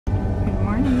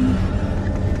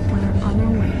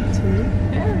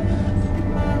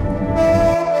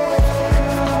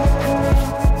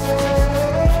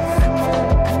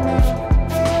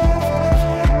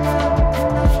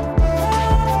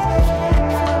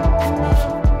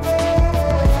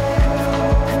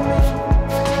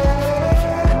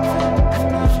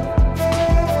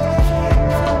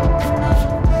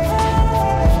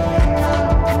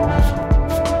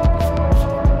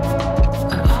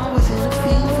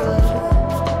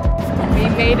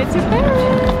made it to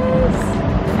Paris.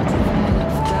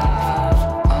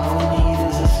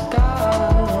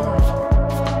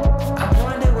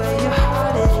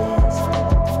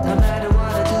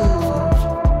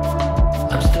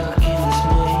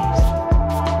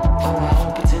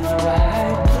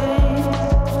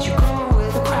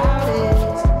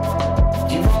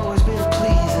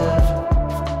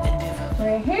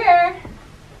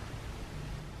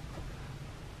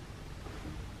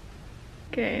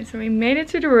 Okay, so we made it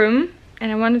to the room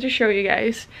and I wanted to show you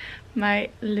guys my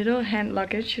little hand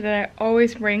luggage that I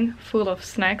always bring full of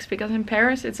snacks, because in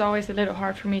Paris it's always a little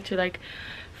hard for me to like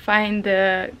find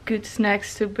the good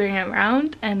snacks to bring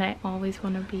around, and I always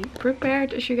want to be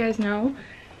prepared, as you guys know.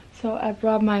 So I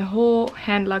brought my whole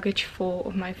hand luggage full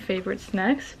of my favorite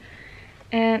snacks,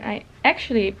 and I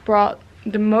actually brought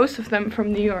the most of them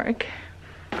from New York.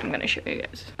 I'm gonna show you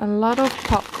guys. A lot of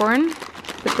popcorn,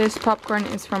 but this popcorn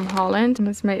is from Holland and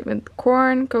it's made with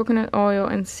corn, coconut oil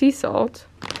and sea salt.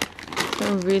 So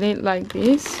I really like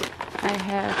these. I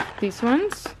have these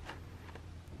ones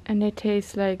and they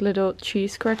taste like little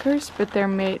cheese crackers, but they're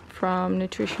made from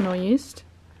nutritional yeast.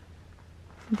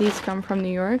 These come from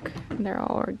New York. They're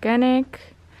all organic,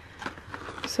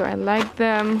 so I like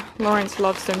them. Lawrence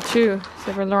loves them too.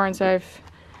 So for Lawrence I have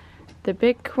the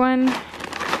big one.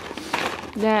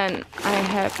 Then I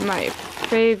have my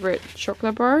favorite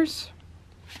chocolate bars.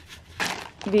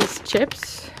 These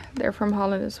chips, they're from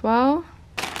Holland as well.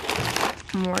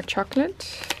 More chocolate.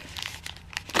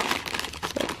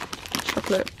 So,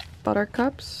 chocolate butter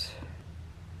cups.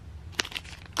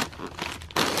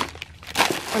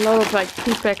 A lot of like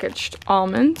pre-packaged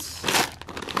almonds.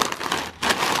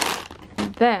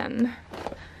 Then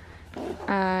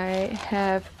I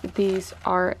have these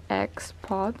RX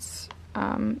pods.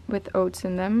 With oats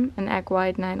in them, an egg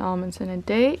white, 9 almonds in a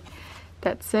day.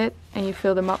 That's it, and you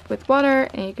fill them up with water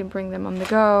and you can bring them on the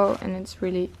go, and it's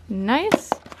really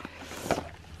nice.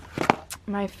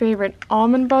 My favorite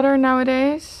almond butter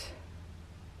nowadays.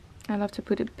 I love to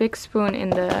put a big spoon in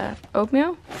the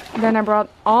oatmeal. Then I brought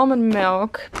almond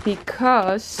milk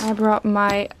because I brought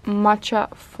my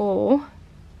matcha full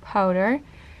powder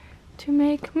to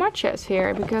make matchas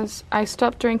here, because I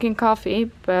stopped drinking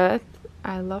coffee, but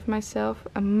I love myself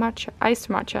a matcha, iced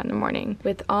matcha in the morning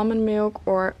with almond milk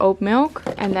or oat milk.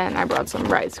 And then I brought some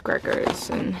rice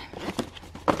crackers and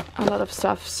a lot of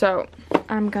stuff. So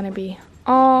I'm gonna be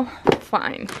all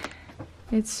fine.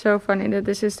 It's so funny that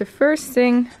this is the first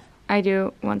thing I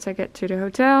do once I get to the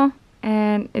hotel.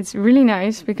 And it's really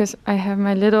nice because I have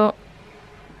my little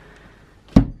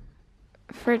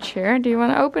fridge here. Do you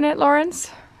want to open it,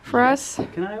 Lawrence, for us?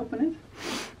 Can I open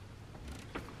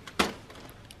it?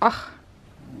 Oh.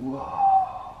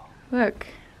 Whoa. Look,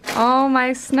 all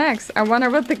my snacks. I wonder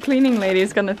what the cleaning lady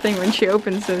is gonna think when she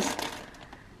opens this.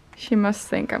 She must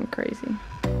think I'm crazy.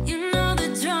 You know the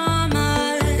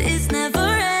drama is never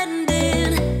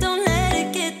ending. Don't let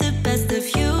it get the best of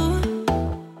you.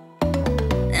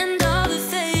 And all the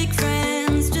fake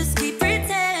friends just keep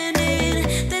pretending.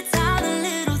 That's how the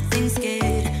little things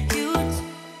get huge.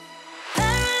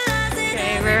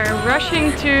 Okay, we're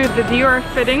rushing to the Dior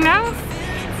fitting now,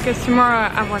 because tomorrow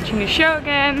I'm watching the show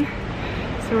again.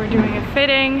 So we're doing a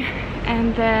fitting,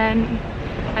 and then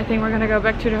I think we're gonna go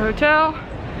back to the hotel,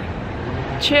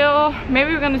 chill,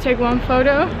 maybe we're gonna take one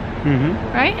photo,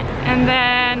 right? And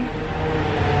then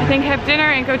I think have dinner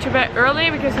and go to bed early,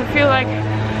 because I feel like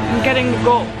I'm getting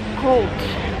cold,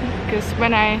 because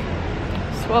when I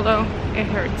swallow it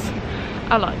hurts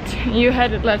a lot. You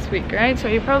had it last week, right? So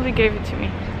you probably gave it to me.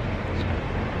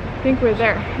 I think we're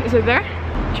there. Is it there?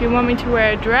 Do you want me to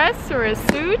wear a dress or a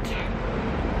suit?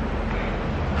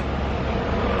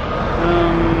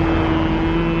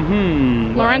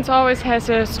 Lawrence always has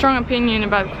a strong opinion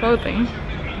about clothing,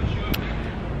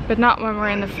 but not when we're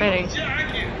in the fitting.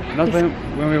 Not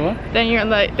when we what? Then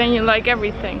you like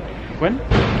everything. When?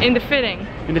 In the fitting.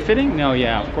 In the fitting? No,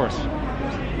 yeah, of course.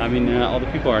 I mean, all the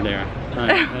people are there.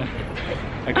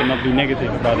 I cannot be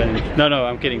negative about it. No,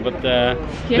 I'm kidding. But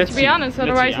you have to be honest,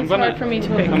 otherwise it's hard for me to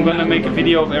pick. I'm gonna make a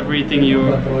video of everything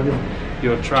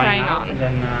you're trying on. And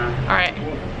then, all right.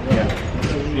 Yeah,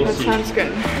 we'll that see. Sounds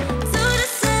good.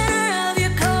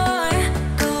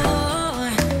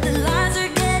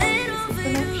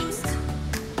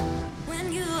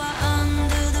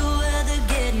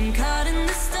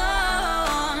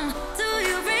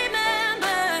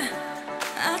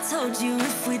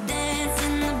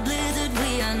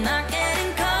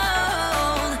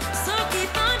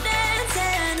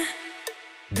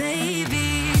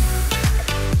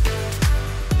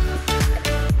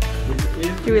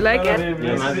 Do we like it?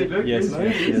 Yes.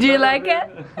 Do you like it?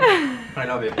 I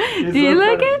love it. Do you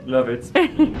like it? Love it. So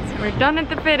we're done at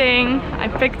the fitting. I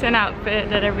picked an outfit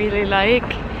that I really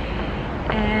like.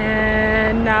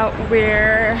 And now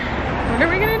we're... What are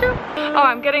we gonna do? Oh,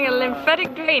 I'm getting a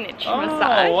lymphatic drainage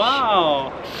massage. Oh,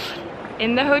 wow.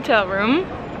 In the hotel room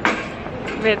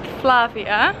with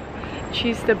Flavia.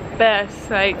 She's the best.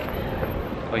 Like,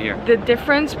 Oh, here. the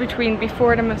difference between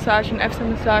before the massage and after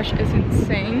massage is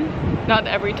insane. Not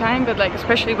every time, but like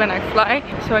especially when I fly.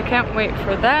 So I can't wait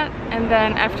for that. And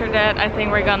then after that, I think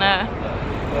we're gonna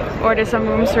order some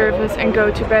room service and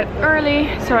go to bed early.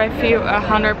 So I feel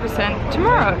 100%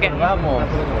 tomorrow again.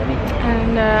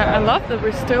 And I love that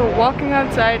we're still walking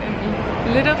outside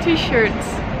in little t-shirts.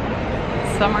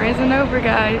 Summer isn't over,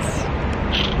 guys.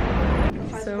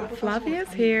 So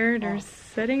Flavia's here. They're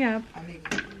setting up.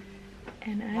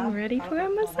 And I'm ready for a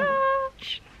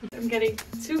massage. I'm getting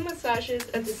 2 massages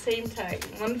at the same time.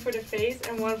 One for the face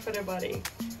and one for the body.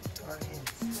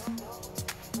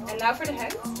 And now for the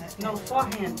hands? No,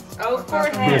 forehand. Oh, for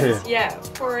hands. Yeah,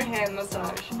 for a hand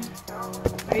massage.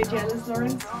 Are you jealous,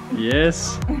 Lawrence?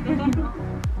 Yes.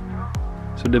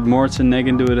 So did Moritz and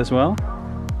Megan do it as well?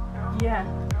 Yeah.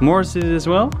 Moritz did it as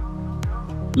well?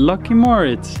 Lucky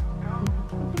Moritz.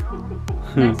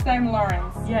 Next time,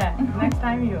 Lawrence. Yeah, next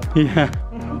time you. Yeah.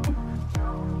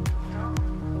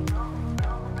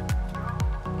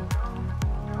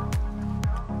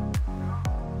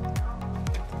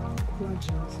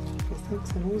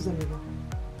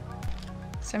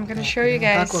 So I'm gonna show you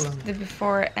guys the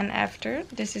before and after.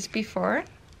 This is before.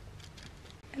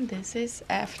 And this is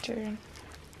after.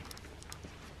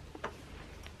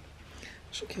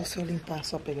 Acho que é se eu limpar,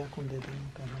 só pegar com o dedo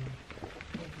no cabelo.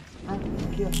 Ah,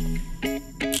 aqui, ó.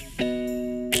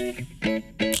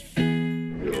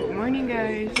 Good morning,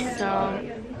 guys. So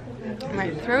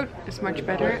my throat is much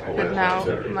better, but now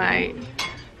my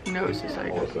nose is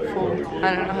like full.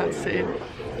 I don't know how to say it.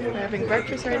 We're having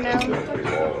breakfast right now.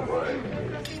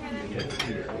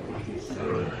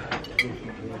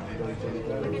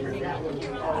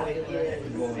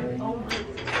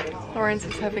 Lawrence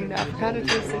is having the avocado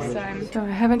toast this time. So I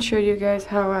haven't showed you guys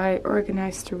how I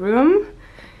organized the room.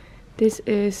 This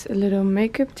is a little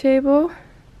makeup table.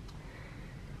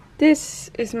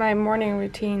 This is my morning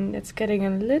routine that's getting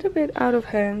a little bit out of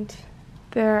hand.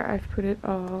 There I've put it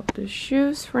all the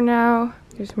shoes for now.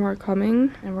 There's more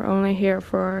coming and we're only here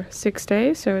for 6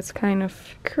 days, so it's kind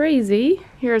of crazy.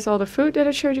 Here's all the food that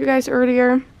I showed you guys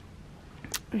earlier.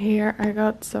 Here I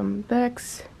got some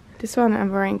bags. This one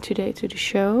I'm wearing today to the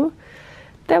show.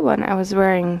 That one I was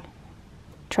wearing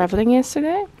traveling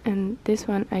yesterday. And this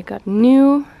one I got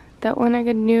new. That one I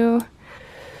got new.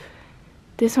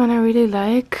 This one I really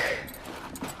like.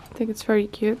 I think it's very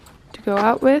cute to go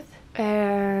out with.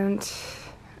 And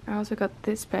I also got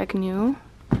this bag new.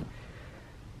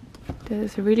 That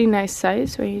is a really nice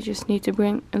size, so you just need to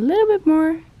bring a little bit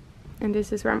more. And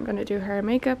this is where I'm gonna do hair and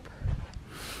makeup,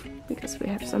 because we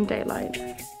have some daylight.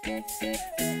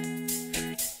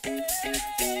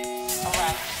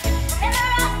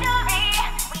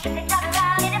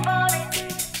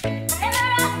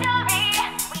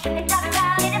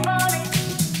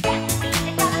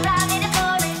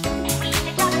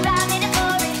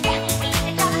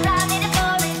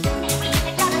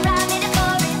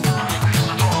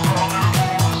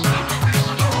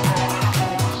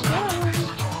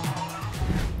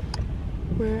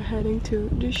 We're heading to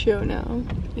the show now.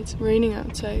 It's raining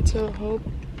outside, so I hope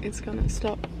it's gonna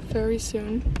stop very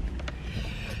soon.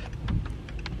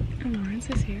 And Lawrence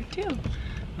is here too.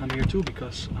 I'm here too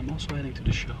because I'm also heading to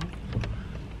the show.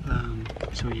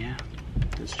 So yeah,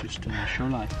 that's just show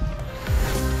life.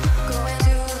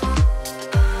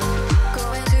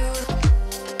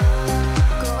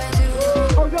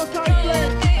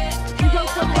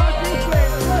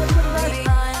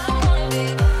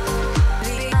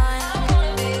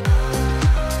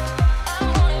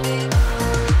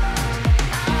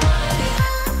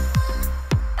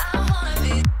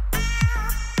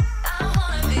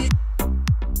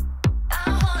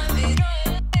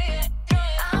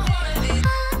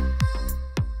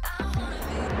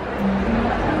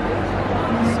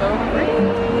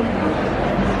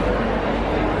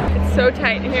 So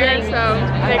tight here, so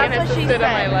Megan has to sit on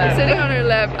my lap. I'm sitting on her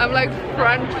lap. I'm like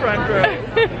front row.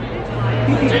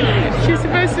 She's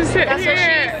supposed to sit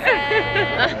here.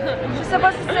 She's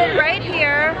supposed to sit right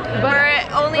here, where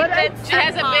it only fits. She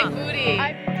has a big booty.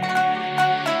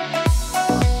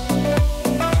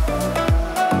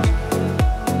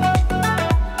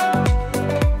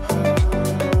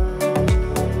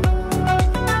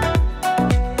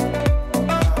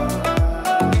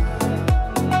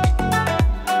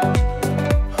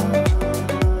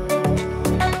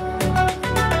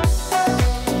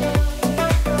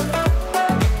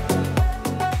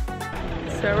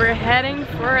 heading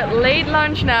for late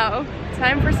lunch now.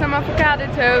 Time for some avocado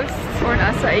toast or an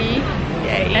acai.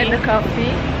 Yay. And the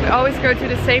coffee. We always go to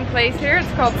the same place here.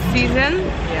 It's called Season.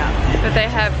 Yeah. But they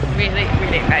have really,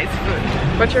 really nice food.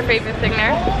 What's your favorite thing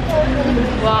there?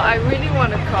 Well, I really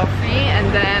wanted coffee, and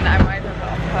then I might have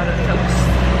avocado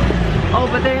toast. Oh,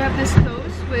 but they have this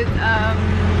toast with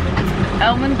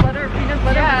almond butter, peanut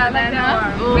butter, Yeah, I with like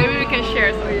that banana. one. Maybe we can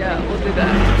share some. Yeah, we'll do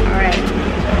that. Alright.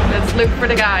 Let's look for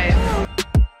the guys.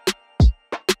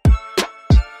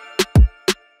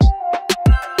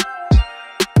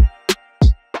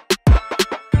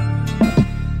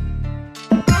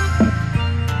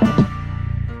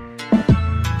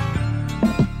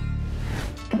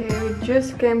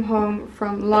 Just came home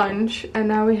from lunch and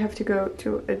now we have to go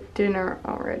to a dinner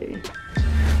already.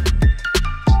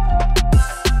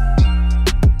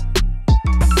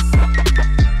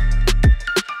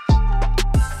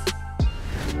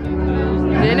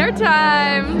 Dinner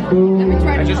time! Let me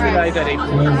try I just realized that it's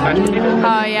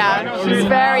Oh yeah, she's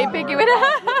very picky with it.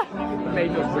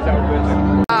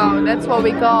 Oh, that's what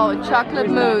we call chocolate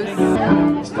mousse.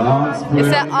 Is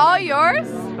that all yours?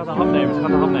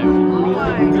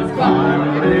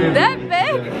 That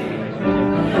big?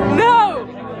 No!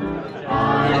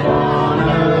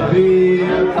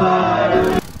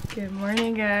 Good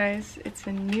morning guys, it's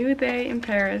a new day in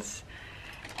Paris.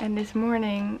 And this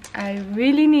morning I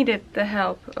really needed the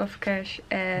help of Cash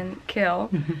and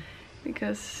Kil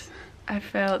because I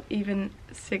felt even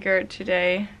sicker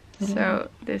today. So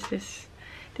this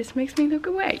makes me look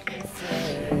awake.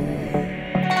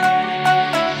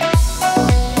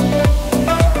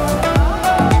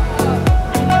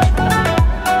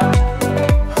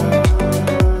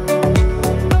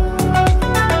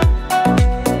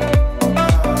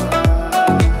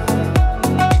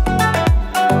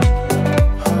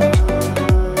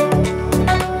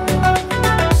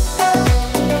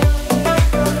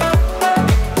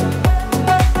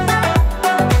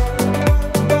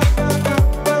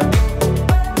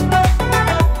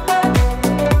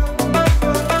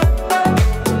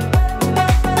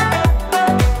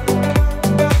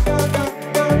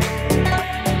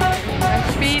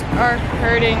 Are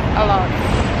hurting a lot,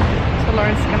 so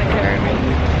Lauren's gonna carry me.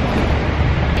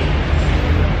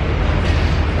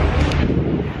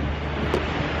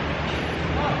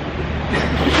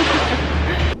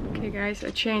 Okay guys, I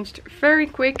changed very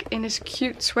quick in this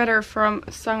cute sweater from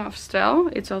Song of Style.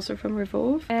 It's also from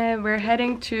Revolve. And we're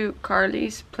heading to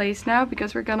Carly's place now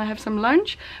because we're gonna have some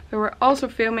lunch, but we're also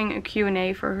filming a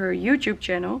Q&A for her YouTube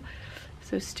channel,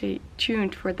 so stay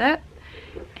tuned for that.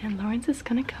 And Lawrence is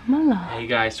gonna come along. Hey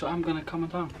guys, so I'm gonna come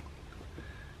along.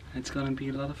 It's gonna be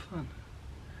a lot of fun.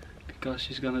 Because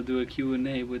she's gonna do a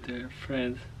Q&A with her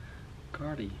friend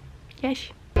Carly.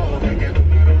 Yes.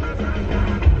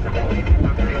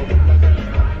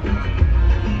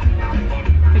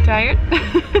 You tired?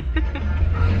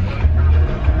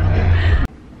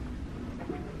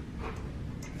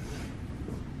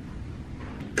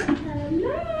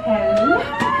 Hello.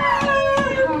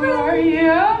 How are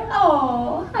you?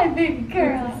 Oh, hi big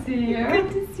girl. Good to see you.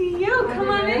 Good to see you. Come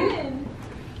on in.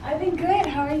 I've been good.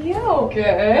 How are you?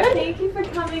 Good. Thank you for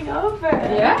coming over.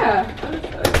 Yeah. I'm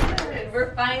so excited.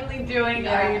 We're finally doing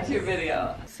our YouTube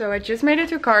video. So I just made it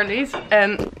to Carly's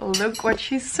and look what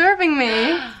she's serving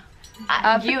me.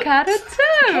 Avocado toast.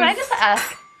 Can I just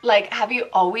ask, like, have you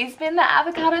always been the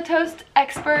avocado toast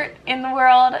expert in the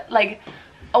world? Like,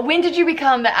 when did you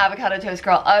become the avocado toast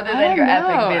girl other than your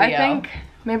epic video? I think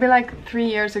maybe like 3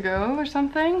 years ago or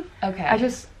something. Okay. I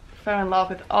just fell in love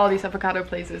with all these avocado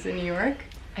places in New York.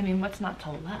 I mean, what's not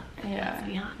to love? Yeah. Let's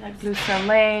be honest. Like Blue Stone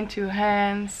Lane, Two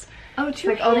Hands. Oh, It's Two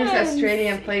like all these Hands.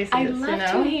 Australian places, I you love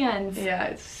know? Two Hands. Yeah,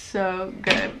 it's so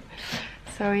good.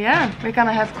 So yeah, we're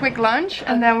gonna have quick lunch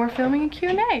and then we're filming a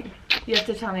Q&A. You have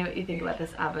to tell me what you think about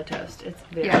this avocado toast. It's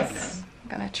very Yes, I'm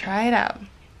gonna try it out.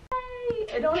 good.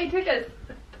 It only took us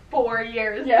 4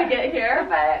 years to get here,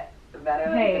 but better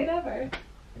late than never.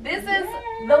 This is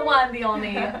the one, the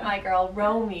only, my girl,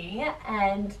 Romee,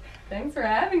 and Thanks for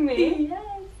having me. yes,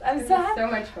 I'm This so is happy. so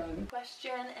much fun.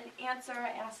 Question and answer. I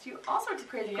asked you all sorts of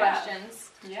crazy Yeah.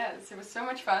 questions. Yes, it was so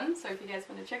much fun. So if you guys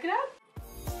want to check it out.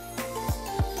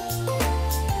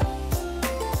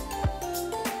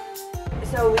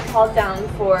 So we called down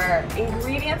for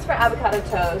ingredients for avocado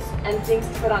toast and things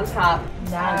to put on top.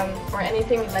 Or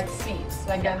anything with like seeds,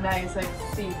 like a nice like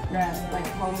seed bread, like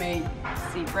homemade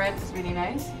seed bread is really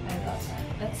nice. I love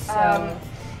that. That's so.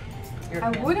 I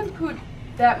wouldn't put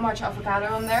that much avocado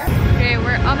on there. Okay,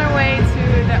 we're on our way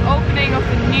to the opening of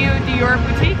the new Dior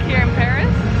boutique here in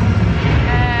Paris,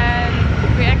 and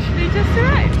we actually just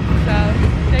arrived. So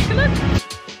take a look.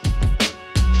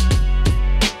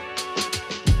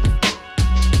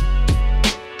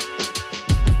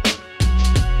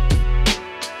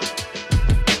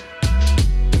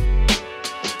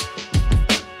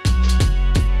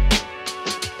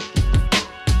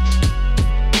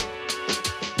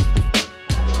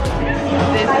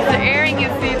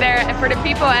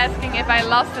 people asking if I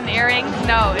lost an earring.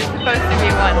 No, it's supposed to be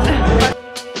one.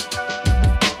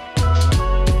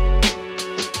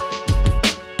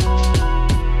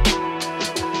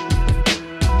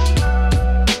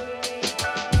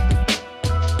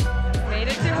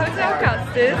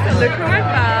 And look who I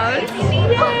found. Yay!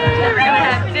 We're gonna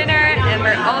have dinner and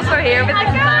we're also here with the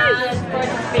guys.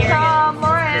 Tom,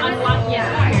 Lauren.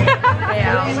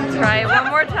 Yeah, try it one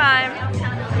more time.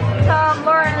 Tom,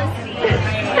 Lauren.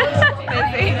 Busy.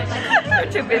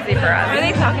 They're too busy for us. What are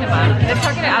they talking about? They're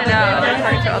talking about they're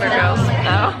talking to other girls.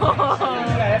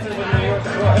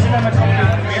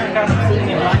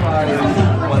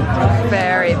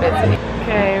 Very busy.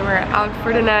 Okay, we're out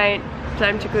for the night.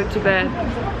 Time to go to bed.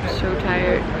 I'm so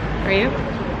tired. Are you?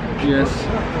 Yes,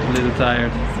 a little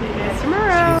tired. See you guys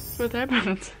tomorrow. What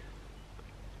happened?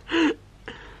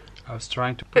 I was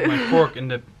trying to put my fork in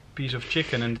the piece of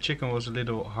chicken and the chicken was a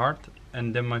little hard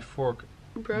and then my fork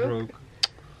broke.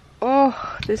 Oh,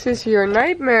 this is your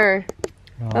nightmare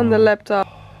on the laptop.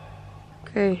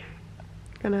 Okay,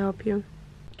 gonna help you.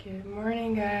 Good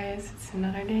morning guys, it's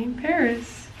another day in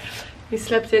Paris. We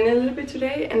slept in a little bit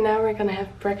today and now we're gonna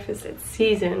have breakfast at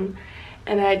Season.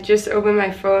 And I just opened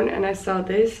my phone and I saw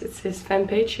this. It's his fan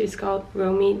page. She's called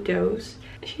Romee Strijd.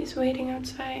 She's waiting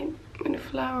outside with a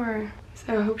flower.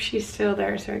 So I hope she's still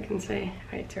there so I can say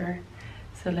hi to her.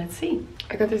 So let's see.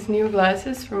 I got these new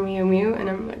glasses from Miu Miu and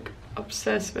I'm like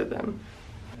obsessed with them.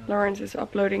 Lawrence is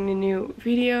uploading the new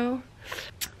video.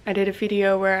 I did a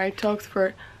video where I talked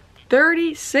for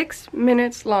 36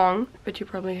 minutes long, but you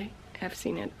probably have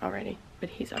seen it already. But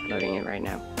he's uploading it right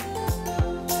now.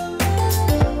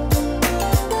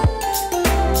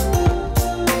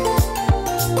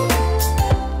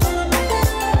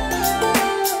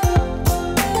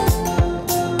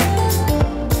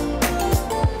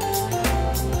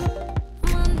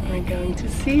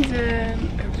 Season,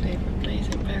 our favorite place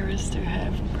in Paris to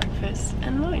have breakfast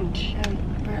and lunch. And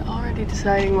we're already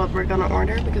deciding what we're gonna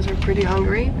order because we're pretty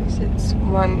hungry because it's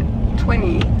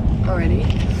 1:20 already.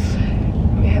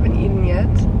 We haven't eaten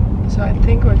yet, so I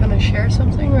think we're gonna share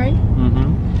something, right?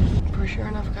 Mm-hmm. For sure,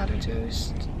 an avocado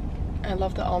toast. I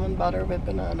love the almond butter with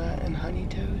banana and honey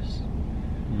toast.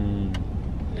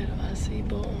 Little acai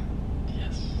bowl.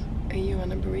 Yes. And you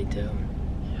want a burrito?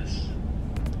 Yes.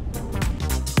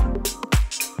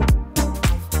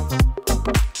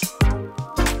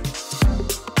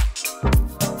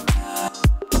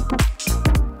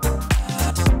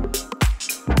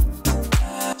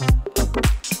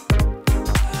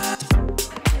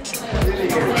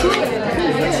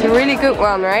 Really good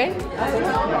one, right?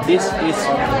 This is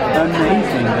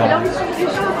amazing,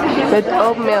 guys. With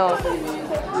oat milk.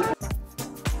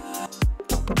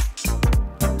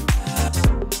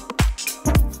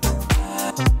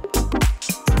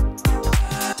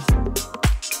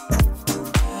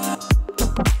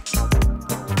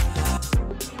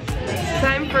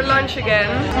 Time for lunch again.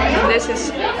 This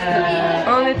is the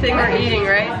only thing we're eating,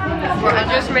 right? I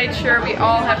just made sure we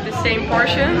all have the same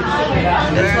portion.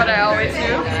 That's what I always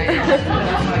do.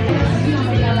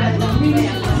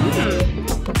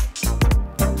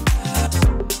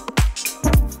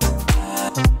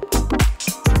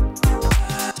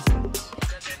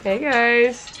 Hey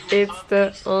guys, it's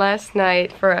the last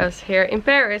night for us here in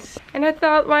Paris. And I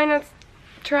thought, why not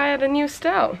try out a new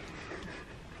style?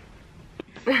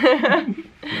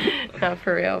 Not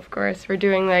for real, of course. We're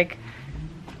doing like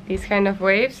these kind of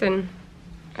waves and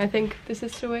I think this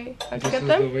is the way how to get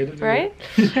them, right?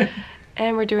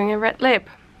 And we're doing a red lip.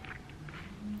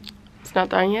 It's not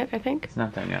done yet, I think. It's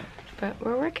not done yet. But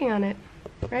we're working on it,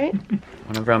 right?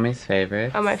 One of Romee's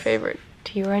favorites. Oh, my favorite.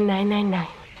 Dior 999.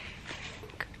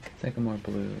 It's like a more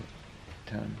blue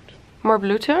toned. More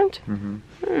blue toned?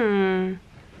 Mm-hmm.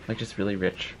 Like just really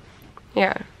rich.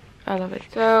 Yeah, I love it.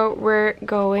 So we're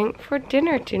going for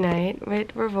dinner tonight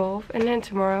with Revolve, and then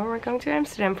tomorrow we're going to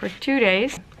Amsterdam for 2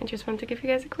 days. I just want to give you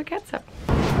guys a quick heads up.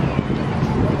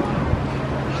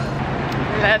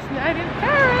 Last night in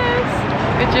Paris.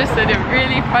 We just did a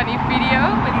really funny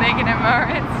video with Megan and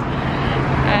Maurits,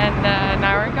 and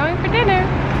now we're going for dinner.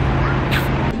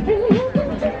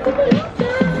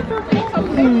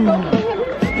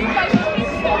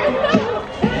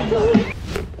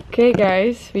 Okay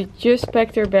guys, we just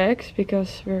packed our bags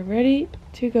because we're ready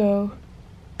to go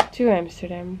to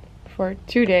Amsterdam for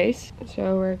 2 days.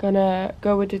 So we're gonna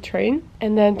go with the train,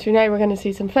 and then tonight we're gonna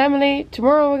see some family,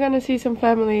 tomorrow we're gonna see some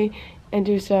family and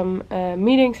do some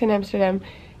meetings in Amsterdam,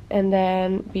 and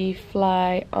then we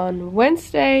fly on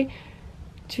Wednesday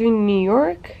to New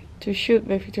York to shoot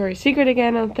with Victoria's Secret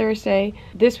again on Thursday.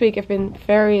 This week I've been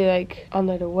very like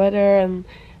under the weather and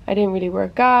I didn't really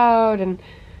work out, and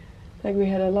Like we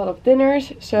had a lot of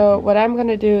dinners. So what I'm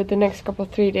gonna do the next couple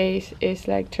 3 days is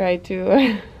like try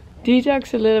to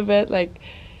detox a little bit, like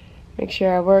make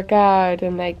sure I work out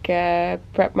and like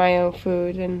prep my own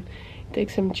food and take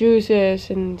some juices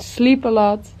and sleep a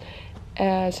lot.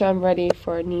 So I'm ready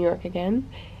for New York again.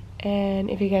 And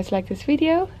if you guys like this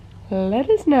video, let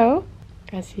us know.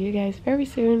 I'll see you guys very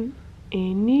soon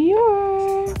in New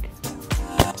York.